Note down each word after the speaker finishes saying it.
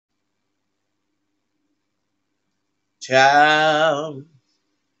Child.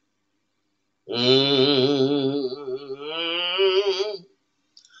 Mm,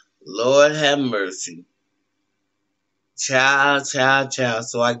 Lord have mercy. Child, child, child.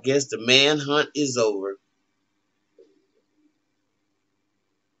 So I guess the manhunt is over.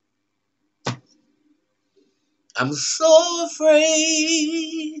 I'm so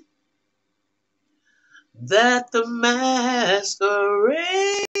afraid that the masquerade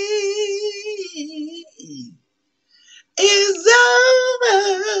is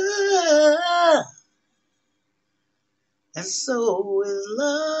over. And so is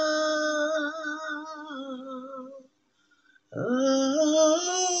love.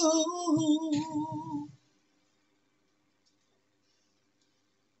 Oh.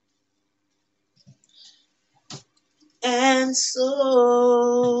 And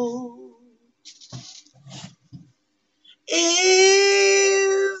so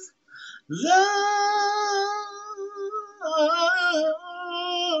is love.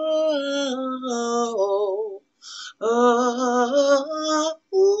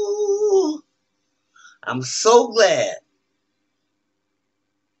 Oh. I'm so glad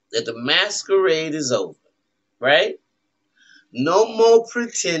that the masquerade is over, right? No more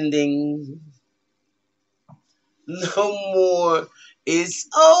pretending. No more. It's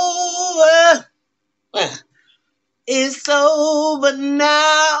over. It's over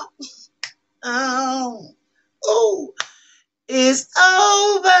now. Oh, oh, it's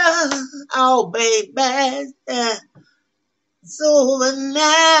over. Oh, baby. It's over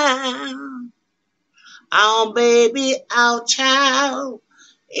now. Oh, baby. Oh, child.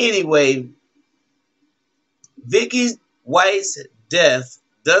 Anyway, Vicky White's death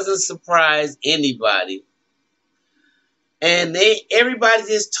doesn't surprise anybody. And everybody's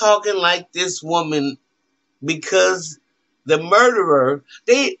just talking like this woman because the murderer,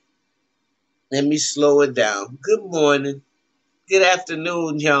 let me slow it down. Good morning. Good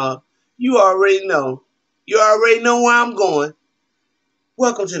afternoon, y'all. You already know. You already know where I'm going.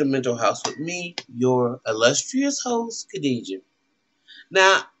 Welcome to the Mental House with me, your illustrious host, Khadijah.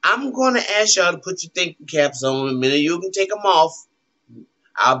 Now, I'm going to ask y'all to put your thinking caps on in a minute. You can take them off.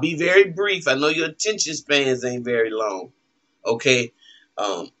 I'll be very brief. I know your attention spans ain't very long. Okay?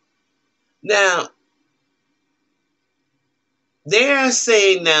 Now, they are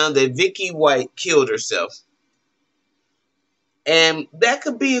saying now that Vicky White killed herself. And that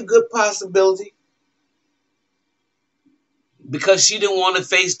could be a good possibility because she didn't want to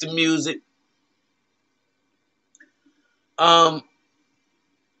face the music.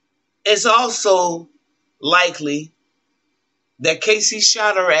 It's also likely that Casey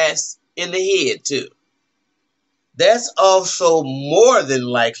shot her ass in the head too. That's also more than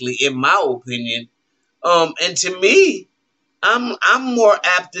likely, in my opinion. And to me, I'm more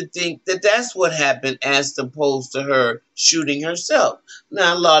apt to think that that's what happened as opposed to her shooting herself.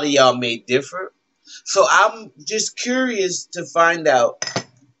 Now, a lot of y'all may differ. So I'm just curious to find out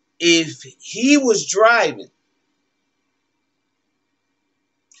if he was driving.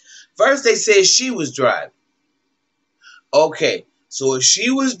 First they said she was driving. Okay, so if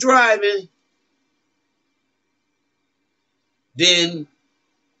she was driving, then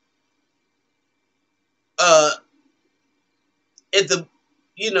at the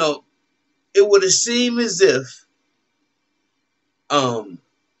it would have seemed as if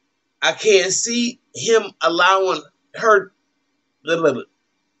I can't see him allowing her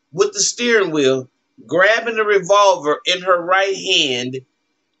with the steering wheel, grabbing the revolver in her right hand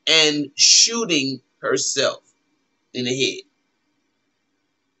and shooting herself in the head.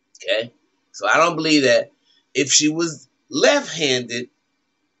 Okay? So I don't believe that. If she was left-handed,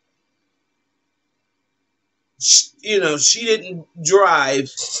 she didn't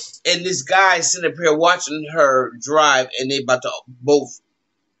drive, and this guy sitting up here watching her drive, and they about to both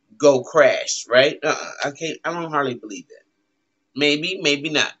go crash, right? I don't hardly believe that. Maybe, maybe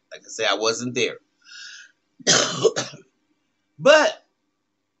not. Like I said, I wasn't there. But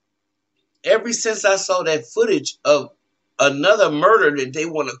ever since I saw that footage of another murder that they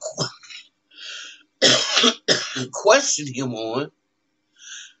want to question him on,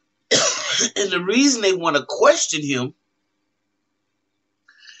 and the reason they want to question him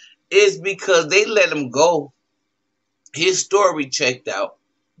is because they let him go. His story checked out.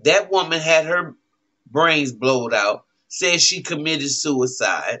 That woman had her brains blowed out, said she committed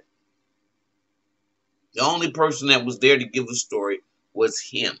suicide. The only person that was there to give a story was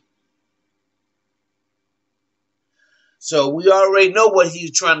him. So we already know what he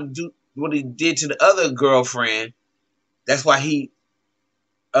was trying to do, what he did to the other girlfriend. That's why he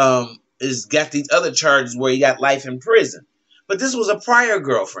is got these other charges where he got life in prison. But this was a prior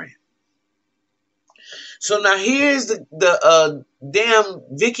girlfriend. So now here's the damn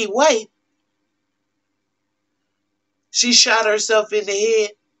Vicky White. She shot herself in the head.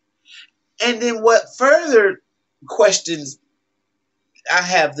 And then what further questions I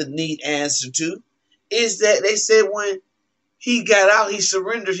have the neat answer to is that they said when he got out, he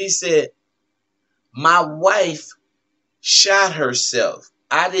surrendered. He said, "My wife shot herself.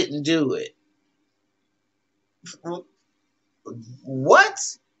 I didn't do it." What?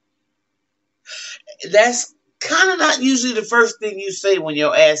 That's kind of not usually the first thing you say when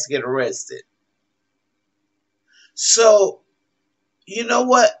your ass get arrested. So, you know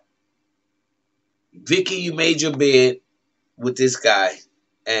what? Vicky, you made your bed with this guy.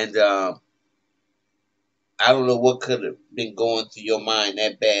 And I don't know what could have been going through your mind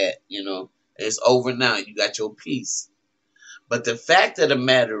that bad. It's over now. You got your peace. But the fact of the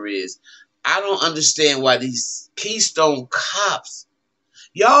matter is, I don't understand why these Keystone cops,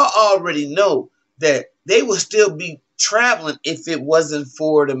 y'all already know that they would still be traveling if it wasn't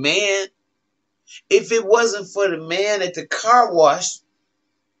for the man. If it wasn't for the man at the car wash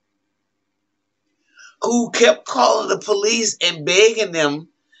who kept calling the police and begging them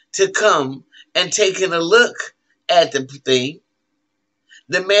to come and taking a look at the thing.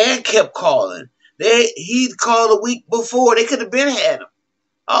 The man kept calling. He'd called a week before. They could have been had him.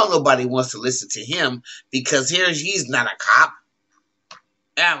 Oh, nobody wants to listen to him because he's not a cop.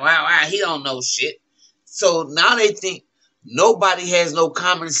 He don't know shit. So now they think nobody has no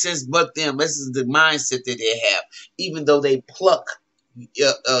common sense but them. This is the mindset that they have, even though they pluck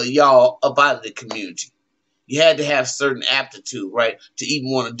y'all up out of the community. You had to have certain aptitude, right, to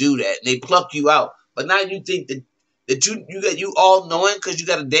even want to do that. And they pluck you out. But now you think that you all knowing because you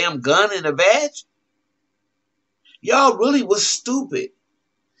got a damn gun and a badge? Y'all really was stupid.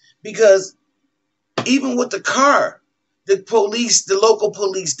 Because even with the car, the local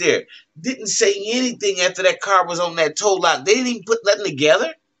police there, didn't say anything after that car was on that toll lot. They didn't even put nothing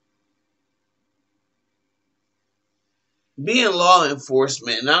together. Being law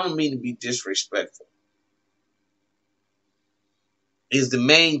enforcement, and I don't mean to be disrespectful, is the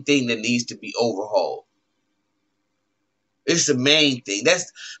main thing that needs to be overhauled. It's the main thing.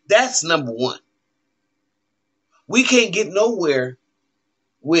 That's number one. We can't get nowhere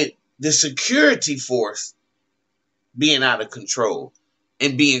with the security force being out of control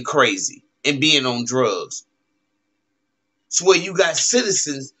and being crazy and being on drugs. It's where you got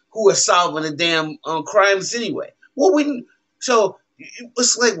citizens who are solving the damn crimes anyway. So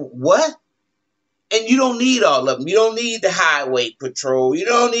it's like, what? And you don't need all of them. You don't need the highway patrol. You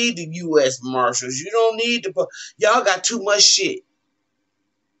don't need the U.S. Marshals. You don't need y'all got too much shit.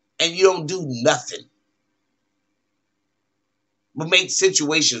 And you don't do nothing. But make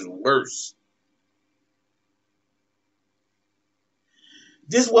situations worse.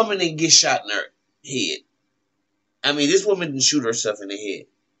 This woman didn't get shot in her head. I mean, this woman didn't shoot herself in the head.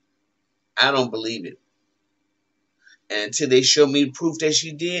 I don't believe it. And until they show me proof that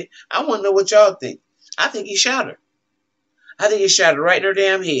she did, I want to know what y'all think. I think he shot her. I think he shot her right in her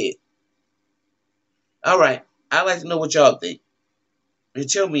damn head. All right. I'd like to know what y'all think. And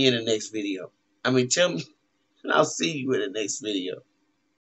tell me in the next video. Tell me, and I'll see you in the next video.